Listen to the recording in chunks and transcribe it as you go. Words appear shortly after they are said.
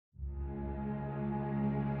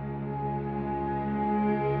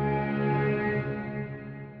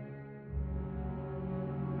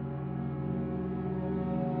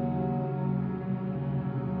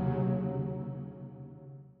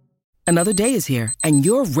Another day is here, and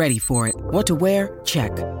you're ready for it. What to wear?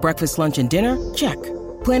 Check. Breakfast, lunch, and dinner? Check.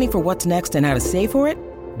 Planning for what's next and how to save for it?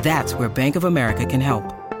 That's where Bank of America can help.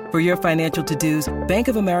 For your financial to-dos, Bank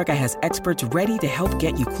of America has experts ready to help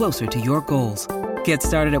get you closer to your goals. Get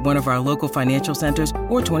started at one of our local financial centers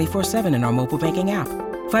or 24/7 in our mobile banking app.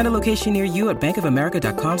 Find a location near you at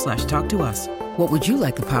bankofamerica.com/talktous. What would you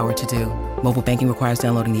like the power to do? Mobile banking requires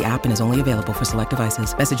downloading the app and is only available for select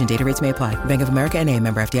devices. Message and data rates may apply. Bank of America N.A.,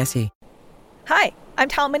 member FDIC. Hi, I'm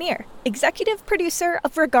Tal Minear, executive producer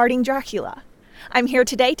of Regarding Dracula. I'm here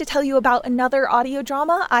today to tell you about another audio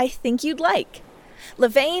drama I think you'd like.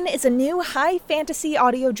 Levain is a new high fantasy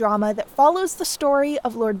audio drama that follows the story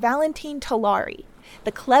of Lord Valentine Talari,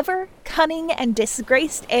 the clever, cunning, and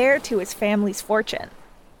disgraced heir to his family's fortune.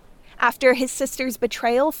 After his sister's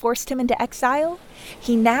betrayal forced him into exile,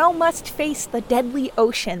 he now must face the deadly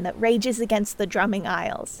ocean that rages against the Drumming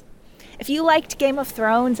Isles. If you liked Game of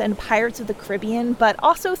Thrones and Pirates of the Caribbean, but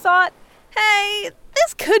also thought, hey,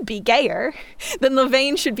 this could be gayer, then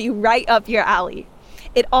Levain should be right up your alley.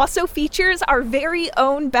 It also features our very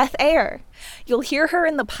own Beth Eyre. You'll hear her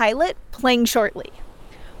in the pilot, playing shortly.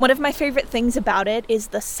 One of my favorite things about it is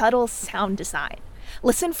the subtle sound design.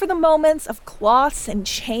 Listen for the moments of cloths and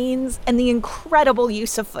chains and the incredible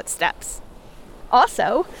use of footsteps.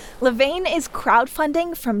 Also, Levain is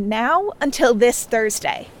crowdfunding from now until this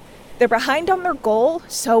Thursday. They're behind on their goal,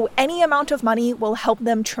 so any amount of money will help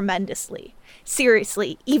them tremendously.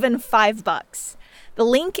 Seriously, even $5. The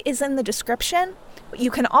link is in the description, but you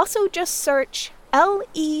can also just search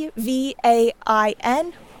Levain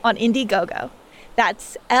on Indiegogo.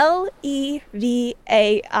 That's Levain.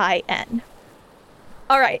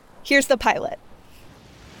 All right, here's the pilot.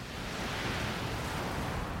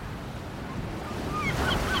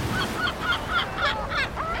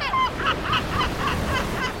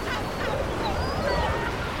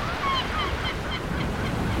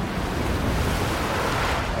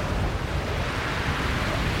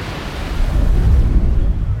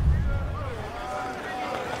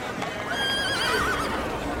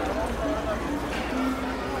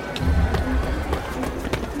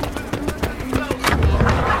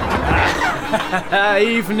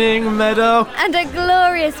 Evening, Meadow. And a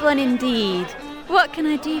glorious one indeed. What can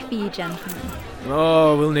I do for you, gentlemen?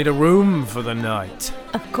 Oh, we'll need a room for the night.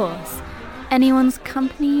 Of course. Anyone's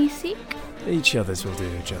company you seek? Each other's will do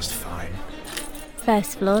just fine.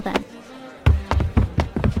 First floor, then.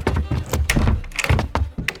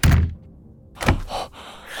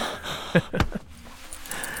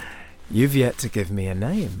 You've yet to give me a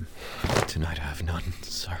name. Tonight I have none,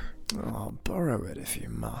 sir. Oh, borrow it if you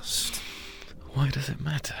must. Why does it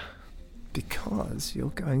matter? Because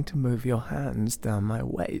you're going to move your hands down my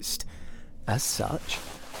waist, as such,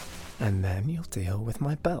 and then you'll deal with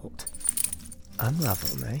my belt.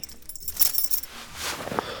 Unravel me.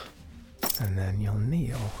 And then you'll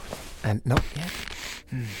kneel. And not yet.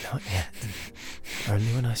 Not yet.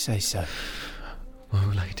 Only when I say so. What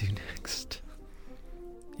will I do next?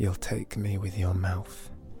 You'll take me with your mouth.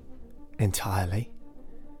 Entirely.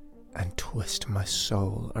 And twist my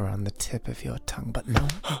soul around the tip of your tongue. But no,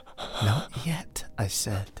 not yet, I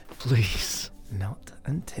said. Please. Not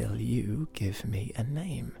until you give me a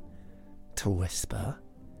name. To whisper.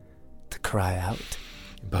 To cry out.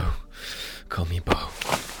 Bo. Call me Bo.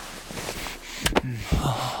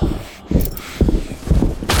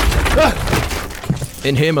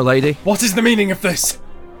 In here, my lady. What is the meaning of this?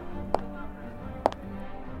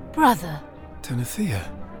 Brother. Tanathea.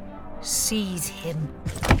 Seize him.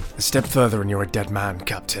 A step further and you're a dead man,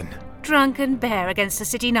 Captain. Drunken bear against a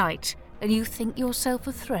city knight, and you think yourself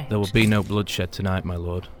a threat? There will be no bloodshed tonight, my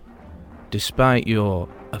lord. Despite your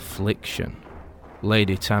affliction,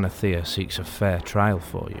 Lady Tanathea seeks a fair trial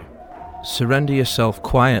for you. Surrender yourself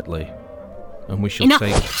quietly, and we shall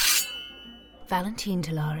take... Valentine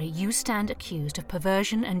Talari, you stand accused of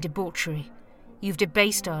perversion and debauchery. You've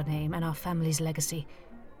debased our name and our family's legacy.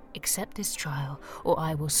 Accept this trial, or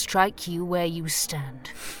I will strike you where you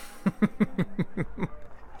stand.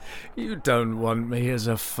 You don't want me as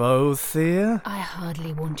a foe, Thea? I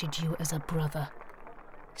hardly wanted you as a brother.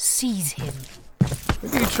 Seize him.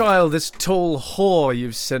 Have you trialed this tall whore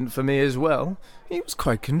you've sent for me as well? He was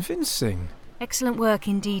quite convincing. Excellent work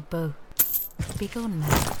indeed, Bo. Begone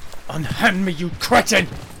now. Unhand me, you cretin!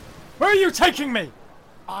 Where are you taking me?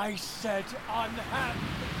 I said unhand.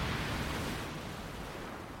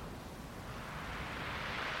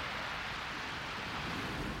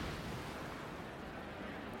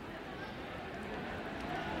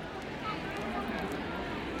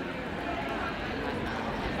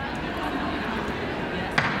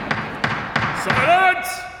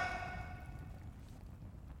 Silence!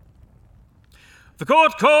 The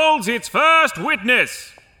court calls its first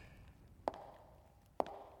witness.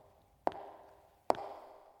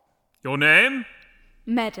 Your name?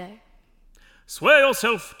 Meadow. Swear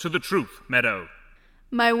yourself to the truth, Meadow.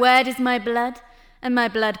 My word is my blood, and my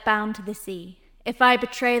blood bound to the sea. If I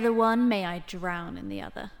betray the one, may I drown in the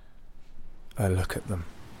other. I look at them.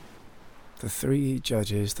 The three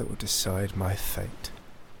judges that will decide my fate.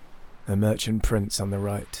 A merchant prince on the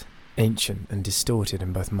right, ancient and distorted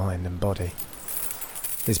in both mind and body.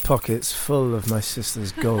 His pockets full of my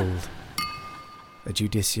sister's gold. A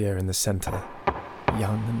justiciar in the centre,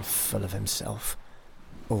 young and full of himself,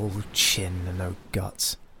 all chin and no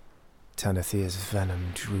guts. Tanathea's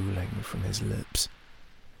venom drooling from his lips.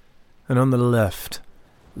 And on the left,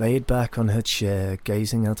 laid back on her chair,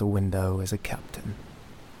 gazing out a window, is a captain.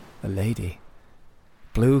 A lady.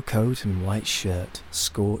 Blue coat and white shirt,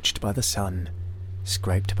 scorched by the sun,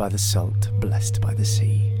 scraped by the salt, blessed by the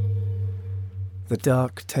sea. The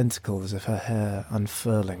dark tentacles of her hair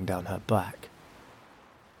unfurling down her back.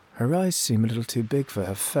 Her eyes seem a little too big for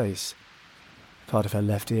her face. Part of her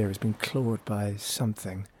left ear has been clawed by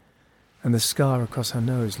something, and the scar across her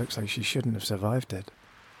nose looks like she shouldn't have survived it.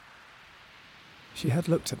 She had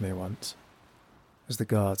looked at me once, as the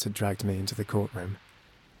guards had dragged me into the courtroom,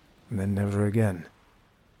 and then never again.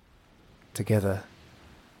 Together,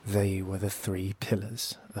 they were the three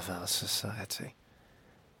pillars of our society.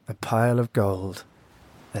 A pile of gold,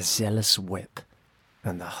 a zealous whip,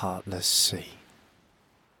 and the heartless sea.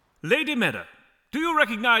 Lady Meadow, do you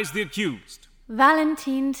recognize the accused?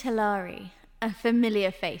 Valentine Tillari, a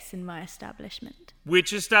familiar face in my establishment.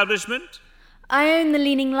 Which establishment? I own the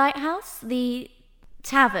Leaning Lighthouse, the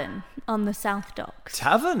tavern on the South Docks.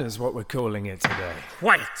 Tavern is what we're calling it today.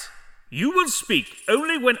 Quiet! You will speak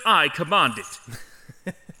only when I command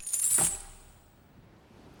it.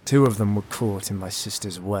 2 of them were caught in my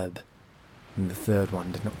sister's web, and the third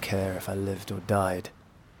one did not care if I lived or died.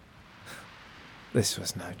 This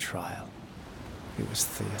was no trial. It was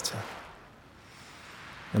theatre.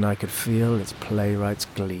 And I could feel its playwright's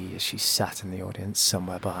glee as she sat in the audience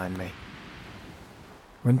somewhere behind me.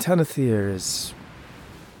 When Tanathea is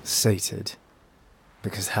sated,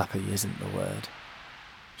 because happy isn't the word,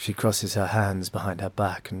 she crosses her hands behind her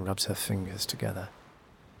back and rubs her fingers together.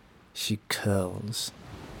 She curls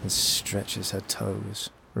and stretches her toes,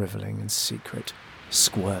 riveling in secret,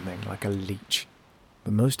 squirming like a leech.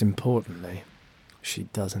 But most importantly, she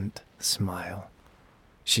doesn't smile.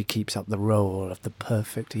 She keeps up the role of the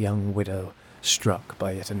perfect young widow struck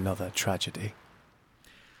by yet another tragedy.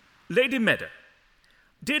 Lady Meadow,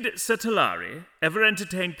 did Sir Tillari ever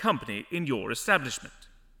entertain company in your establishment?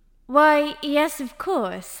 Why, yes, of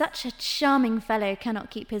course. Such a charming fellow cannot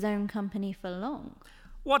keep his own company for long.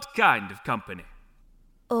 What kind of company?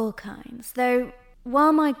 All kinds, though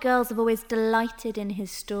while my girls have always delighted in his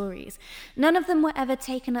stories, none of them were ever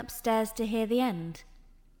taken upstairs to hear the end.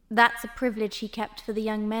 That's a privilege he kept for the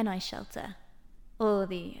young men I shelter, or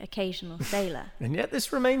the occasional sailor. And yet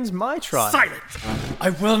this remains my trial. Silence!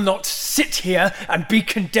 I will not sit here and be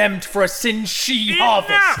condemned for a sin she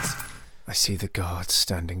harvests. I see the guard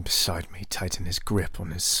standing beside me tighten his grip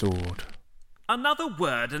on his sword. Another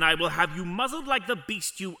word and I will have you muzzled like the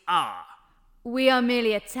beast you are. We are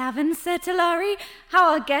merely a tavern, Sir Tillari.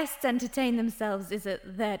 How our guests entertain themselves is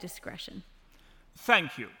at their discretion.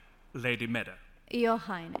 Thank you, Lady Meadow. Your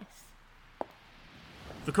Highness.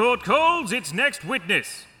 The court calls its next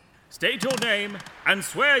witness. State your name and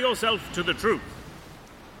swear yourself to the truth.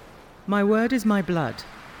 My word is my blood,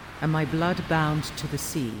 and my blood bound to the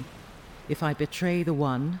sea. If I betray the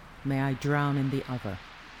one, may I drown in the other.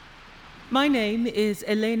 My name is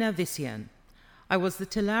Elena Vician. I was the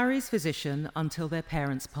Tillari's physician until their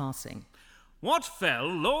parents' passing. What fell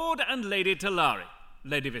Lord and Lady Tillari,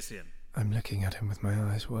 Lady Vician? I'm looking at him with my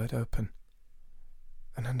eyes wide open.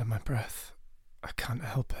 And under my breath, I can't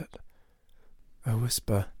help it. I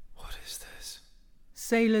whisper, "What is this?"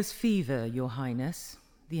 Sailor's fever, Your Highness.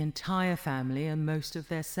 The entire family and most of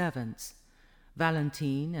their servants.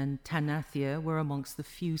 Valentine and Tanathea were amongst the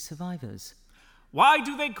few survivors. Why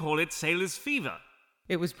do they call it sailor's fever?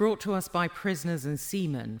 It was brought to us by prisoners and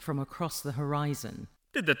seamen from across the horizon.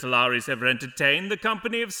 Did the Tillaris ever entertain the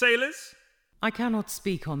company of sailors? I cannot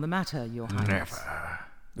speak on the matter, Your Highness. Never.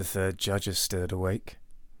 The third judge is stirred awake.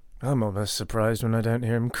 I'm almost surprised when I don't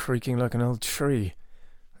hear him creaking like an old tree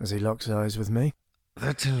as he locks eyes with me.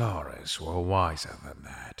 The Tillaris were wiser than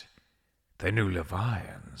that. They knew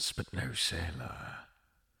Levians, but no sailor.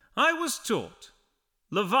 I was taught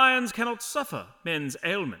Levians cannot suffer men's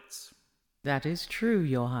ailments. That is true,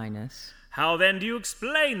 Your Highness. How then do you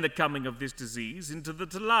explain the coming of this disease into the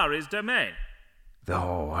Tillaris' domain? The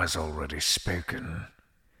whore has already spoken.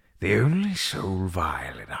 The only soul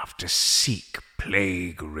vile enough to seek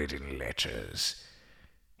plague-ridden letters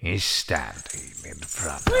is standing in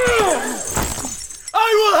front of you. I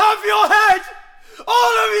will have your head!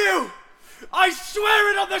 All of you! I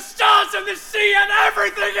swear it on the stars and the sea and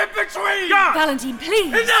everything in between! Valentine,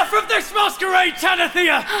 please! Enough of this masquerade,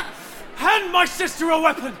 Tanathea! Hand my sister a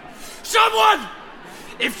weapon! Someone!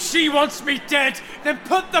 If she wants me dead, then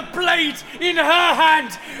put the blade in her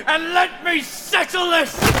hand and let me settle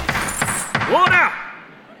this! Order!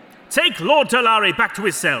 Take Lord Talari back to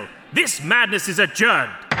his cell. This madness is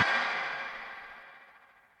adjourned.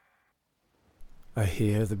 I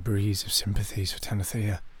hear the breeze of sympathies for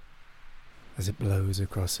Tanathea as it blows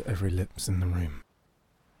across every lips in the room.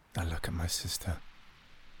 I look at my sister,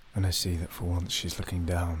 and I see that for once she's looking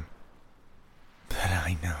down. But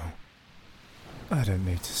I know I don't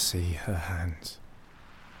need to see her hands,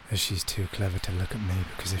 as she's too clever to look at me,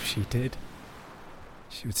 because if she did,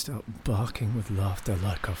 she would start barking with laughter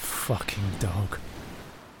like a fucking dog.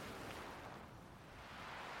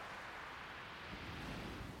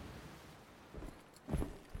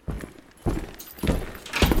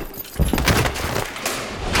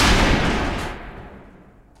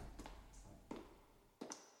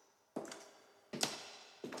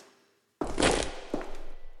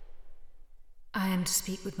 I am to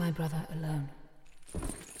speak with my brother alone.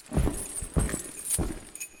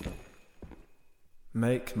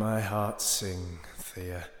 Make my heart sing,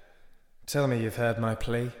 Thea. Tell me you've heard my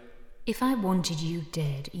plea. If I wanted you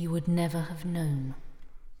dead, you would never have known.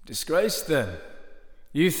 Disgraced, then.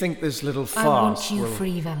 You think this little farce I want you will...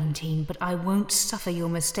 free, Valentine, but I won't suffer your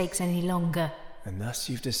mistakes any longer. And thus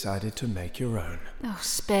you've decided to make your own. Oh,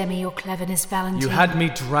 spare me your cleverness, Valentine. You had me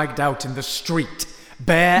dragged out in the street,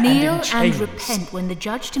 bare Kneel and in chains. and repent when the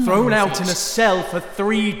judge demands Thrown out it. in a cell for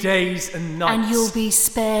 3 days and nights. And you'll be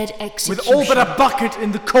spared execution. With all but a bucket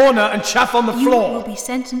in the corner and chaff on the floor. You will be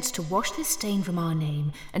sentenced to wash this stain from our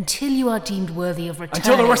name until you are deemed worthy of return.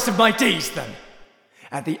 Until the rest of my days, then.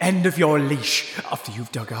 At the end of your leash, after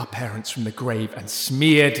you've dug our parents from the grave and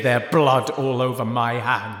smeared their blood all over my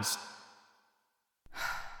hands.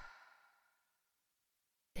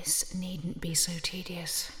 This needn't be so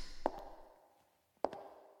tedious.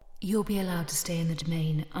 You'll be allowed to stay in the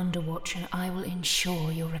domain under watch, and I will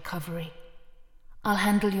ensure your recovery. I'll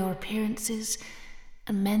handle your appearances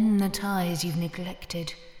and mend the ties you've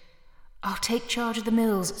neglected. I'll take charge of the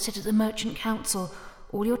mills, sit at the merchant council.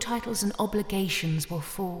 All your titles and obligations will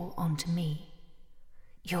fall onto me.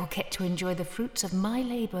 You'll get to enjoy the fruits of my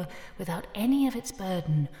labour without any of its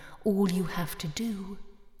burden. All you have to do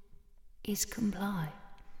is comply.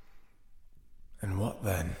 And what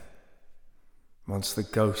then? Once the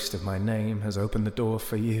ghost of my name has opened the door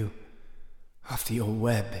for you, after your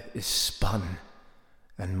web is spun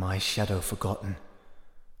and my shadow forgotten,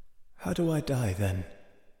 how do I die then?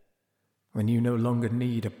 When you no longer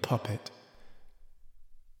need a puppet?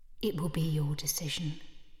 It will be your decision,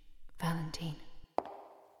 Valentine.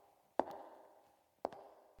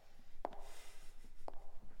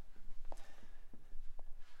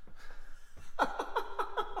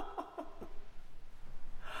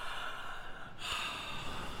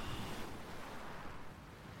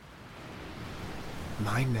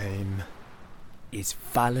 My name is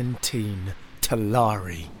Valentine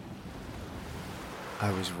Talari.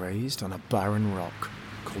 I was raised on a barren rock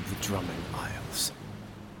called the Drumming Isles.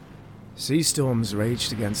 Sea storms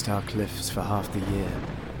raged against our cliffs for half the year,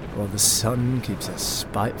 while the sun keeps a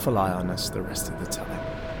spiteful eye on us the rest of the time,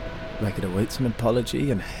 like it awaits an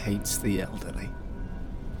apology and hates the elderly.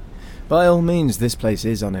 By all means, this place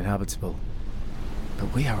is uninhabitable,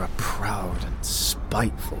 but we are a proud and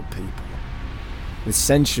spiteful people, with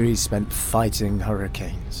centuries spent fighting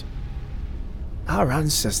hurricanes. Our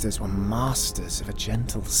ancestors were masters of a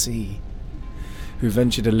gentle sea, who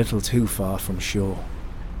ventured a little too far from shore,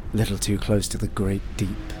 a little too close to the great deep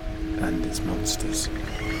and its monsters.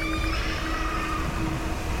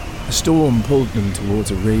 A storm pulled them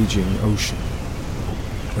towards a raging ocean,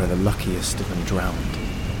 where the luckiest of them drowned,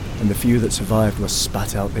 and the few that survived were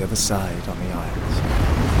spat out the other side on the isles.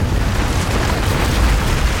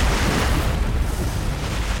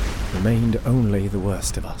 Remained only the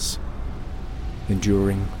worst of us,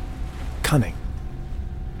 enduring, cunning,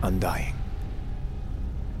 undying.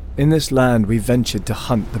 In this land we ventured to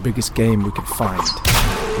hunt the biggest game we could find,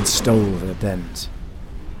 and stole their dens.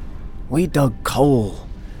 We dug coal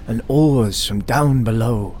and ores from down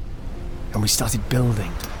below, and we started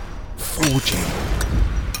building, forging,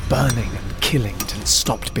 burning and killing till it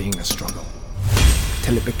stopped being a struggle,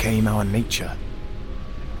 till it became our nature.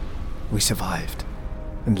 We survived,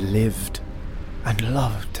 and lived, and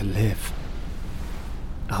loved to live.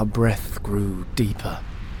 Our breath grew deeper,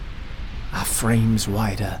 our frames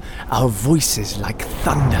wider, our voices like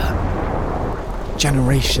thunder.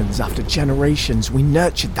 Generations after generations, we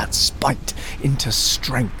nurtured that spite into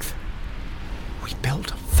strength. We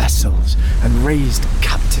built vessels and raised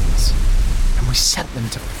captains, and we sent them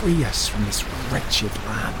to free us from this wretched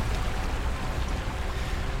land.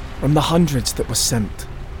 From the hundreds that were sent,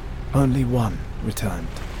 only one returned.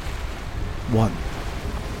 One,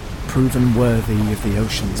 proven worthy of the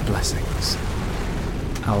ocean's blessings.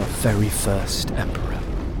 Our very first emperor.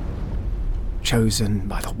 Chosen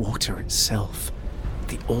by the water itself,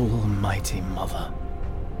 the Almighty Mother.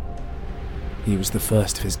 He was the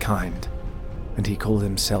first of his kind, and he called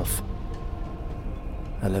himself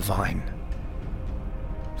a Levain.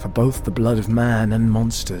 For both the blood of man and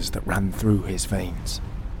monsters that ran through his veins.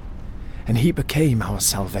 And he became our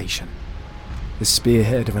salvation, the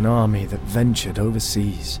spearhead of an army that ventured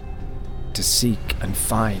overseas to seek and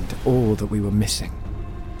find all that we were missing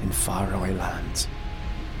in faraway lands.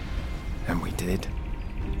 And we did.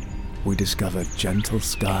 We discovered gentle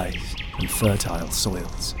skies and fertile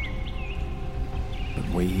soils. But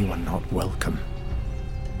we were not welcome.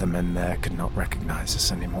 The men there could not recognize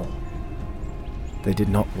us anymore. They did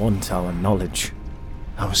not want our knowledge,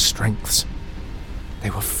 our strengths. They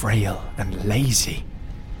were frail and lazy.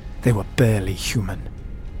 They were barely human.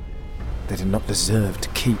 They did not deserve to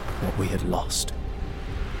keep what we had lost.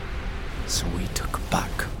 So we took back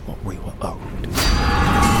what we were owed.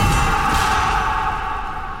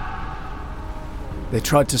 They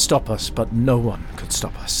tried to stop us, but no one could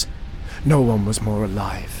stop us. No one was more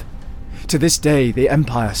alive. To this day, the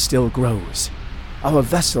Empire still grows. Our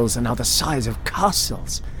vessels are now the size of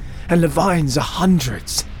castles, and Levain's are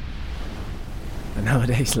hundreds. And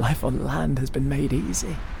nowadays, life on land has been made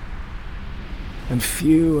easy. And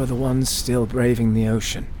few are the ones still braving the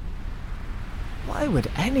ocean. Why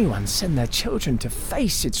would anyone send their children to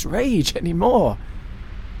face its rage anymore?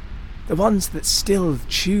 The ones that still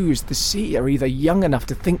choose the sea are either young enough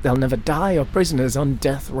to think they'll never die or prisoners on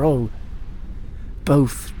death row.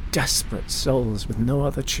 Both desperate souls with no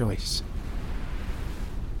other choice.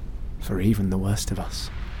 For even the worst of us,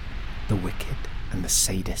 the wicked and the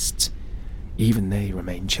sadists, even they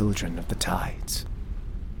remain children of the tides.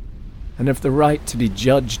 And if the right to be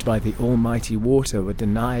judged by the almighty water were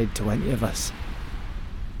denied to any of us,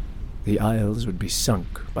 the isles would be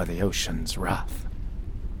sunk by the ocean's wrath.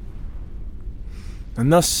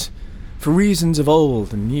 And thus, for reasons of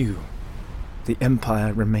old and new, the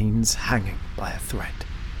Empire remains hanging by a thread.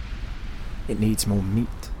 It needs more meat,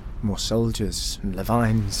 more soldiers and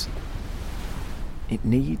Levains. It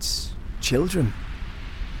needs children.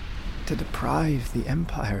 To deprive the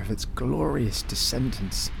Empire of its glorious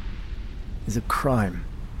descendants is a crime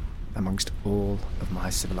amongst all of my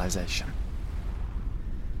civilization.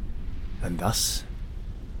 And thus,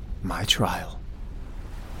 my trial.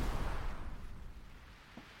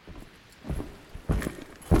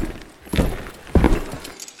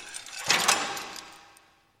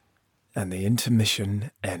 And the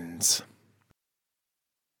intermission ends.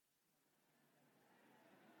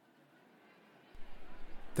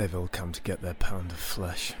 They've all come to get their pound of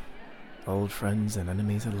flesh, old friends and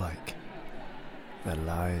enemies alike. Their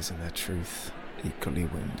lies and their truth equally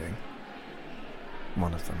wounding.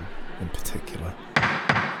 One of them in particular.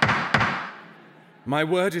 My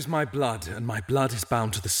word is my blood, and my blood is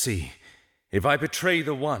bound to the sea. If I betray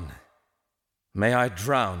the one, may I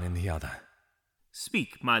drown in the other.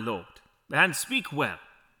 Speak, my lord, and speak well.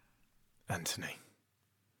 Anthony,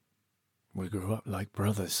 we grew up like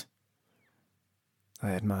brothers.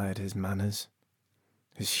 I admired his manners,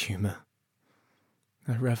 his humour.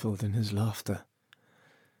 I revelled in his laughter.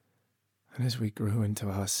 And as we grew into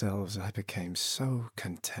ourselves, I became so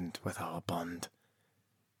content with our bond.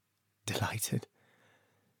 Delighted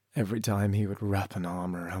every time he would wrap an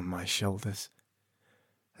arm around my shoulders,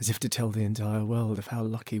 as if to tell the entire world of how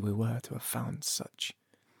lucky we were to have found such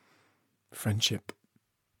friendship.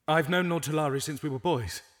 I've known Lord Talari since we were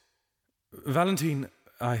boys. Valentine,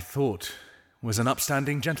 I thought, was an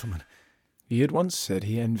upstanding gentleman. He had once said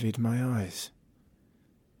he envied my eyes.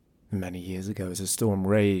 Many years ago, as a storm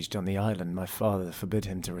raged on the island, my father forbid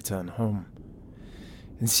him to return home.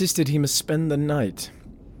 Insisted he must spend the night.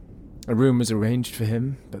 A room was arranged for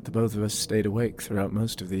him, but the both of us stayed awake throughout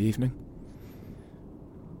most of the evening.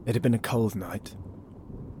 It had been a cold night,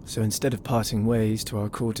 so instead of parting ways to our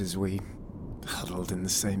quarters, we huddled in the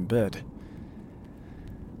same bed.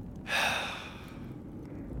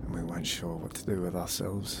 We weren't sure what to do with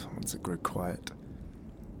ourselves once it grew quiet.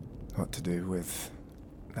 What to do with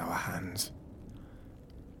our hands.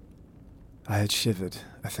 I had shivered,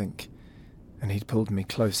 I think, and he'd pulled me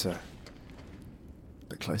closer.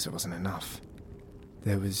 But closer wasn't enough.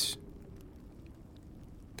 There was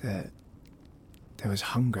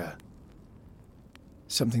hunger.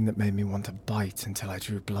 Something that made me want to bite until I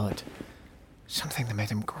drew blood. Something that made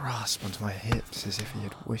him grasp onto my hips as if he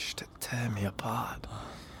had wished to tear me apart.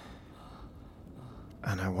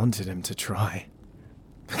 And I wanted him to try,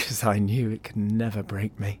 because I knew it could never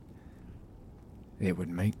break me. It would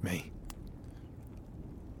make me.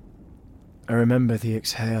 I remember the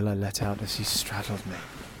exhale I let out as he straddled me,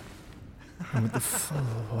 and with the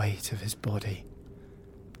full weight of his body,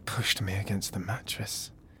 pushed me against the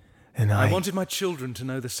mattress, and I wanted my children to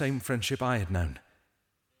know the same friendship I had known.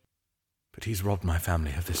 But he's robbed my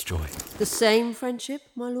family of this joy. The same friendship,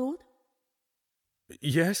 my lord?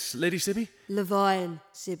 Yes, Lady Sibby? Levain,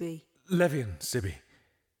 Sibby. Levain, Sibby.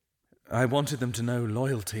 I wanted them to know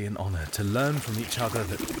loyalty and honour, to learn from each other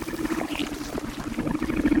that...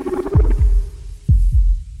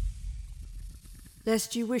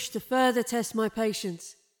 Lest you wish to further test my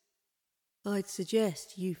patience, I'd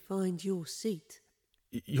suggest you find your seat.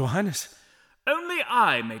 Your Highness? Only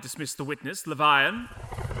I may dismiss the witness, Levain.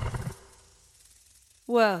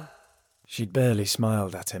 Well. She'd barely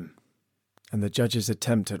smiled at him, and the judge's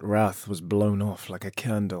attempt at wrath was blown off like a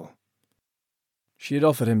candle. She had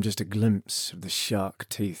offered him just a glimpse of the shark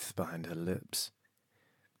teeth behind her lips.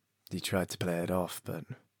 He tried to play it off, but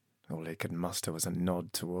all he could muster was a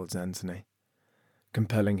nod towards Anthony,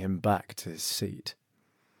 compelling him back to his seat.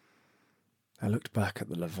 I looked back at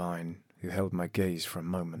the Levain, who held my gaze for a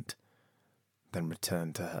moment, then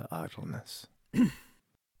returned to her idleness.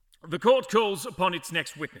 The court calls upon its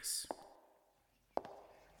next witness.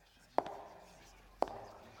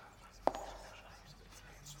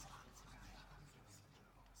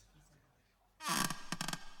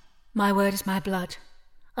 My word is my blood,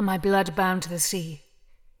 and my blood bound to the sea.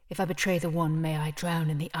 If I betray the one, may I drown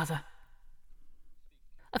in the other.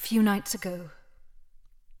 A few nights ago,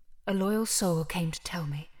 a loyal soul came to tell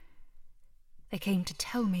me. They came to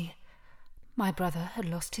tell me my brother had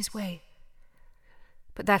lost his way.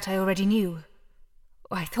 But that I already knew.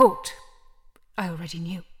 Or I thought I already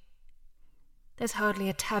knew. There's hardly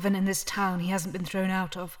a tavern in this town he hasn't been thrown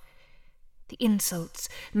out of. The insults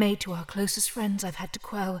made to our closest friends I've had to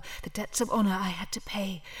quell, the debts of honour I had to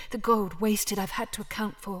pay, the gold wasted I've had to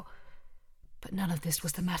account for. But none of this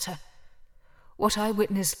was the matter. What I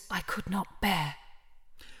witnessed I could not bear.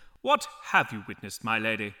 What have you witnessed, my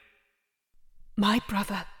lady? My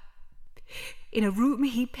brother, in a room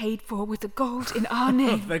he paid for with the gold in our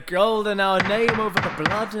name. The gold in our name over the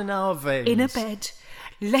blood in our veins. In a bed,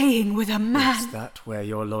 laying with a man. Is that where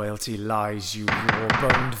your loyalty lies, you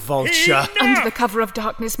raw-boned vulture? Under the cover of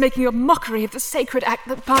darkness, making a mockery of the sacred act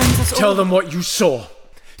that binds us all. Tell them what you saw.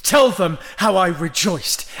 Tell them how I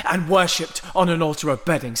rejoiced and worshipped on an altar of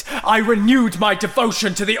beddings. I renewed my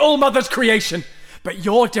devotion to the All-Mother's creation. But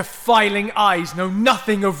your defiling eyes know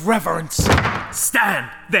nothing of reverence.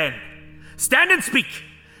 Stand, then. Stand and speak.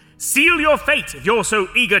 Seal your fate if you're so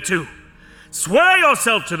eager to. Swear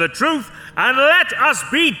yourself to the truth, and let us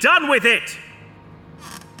be done with it.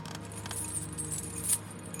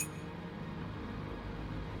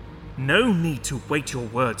 No need to weight your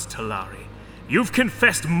words, Talari. You've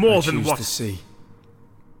confessed more than what... to see.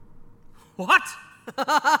 What?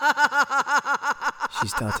 She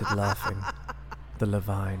started laughing. The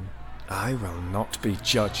Levain. I will not be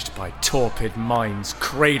judged by torpid minds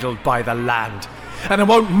cradled by the land, and I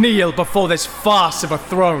won't kneel before this farce of a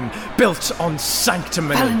throne built on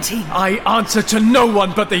sanctimony. Valentine. I answer to no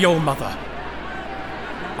one but the All-Mother.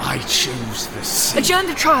 I choose the sea. Adjourn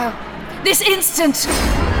the trial, this instant!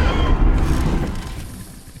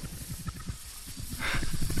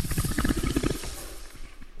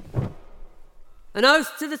 An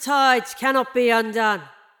oath to the tides cannot be undone.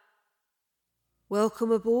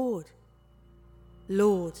 Welcome aboard,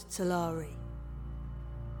 Lord Talari.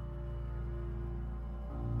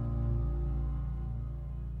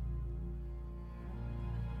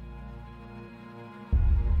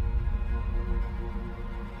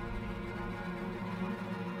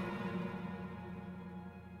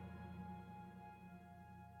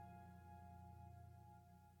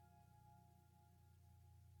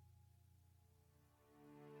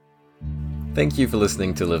 Thank you for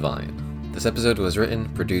listening to Levain. This episode was written,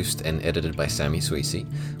 produced, and edited by Sammy Swayze,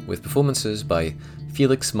 with performances by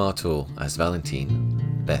Felix Marteau as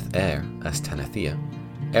Valentine, Beth Eyre as Tanathea,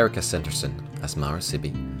 Erica Centerson as Mara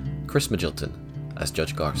Sibby, Chris Magilton as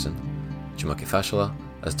Judge Garson, Jumoke Fashola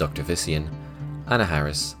as Dr. Vician, Anna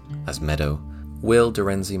Harris as Meadow, Will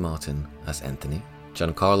Dorenzi Martin as Anthony,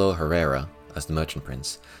 Giancarlo Herrera as the Merchant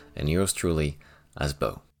Prince, and yours truly as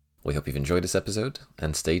Bo. We hope you've enjoyed this episode,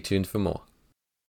 and stay tuned for more.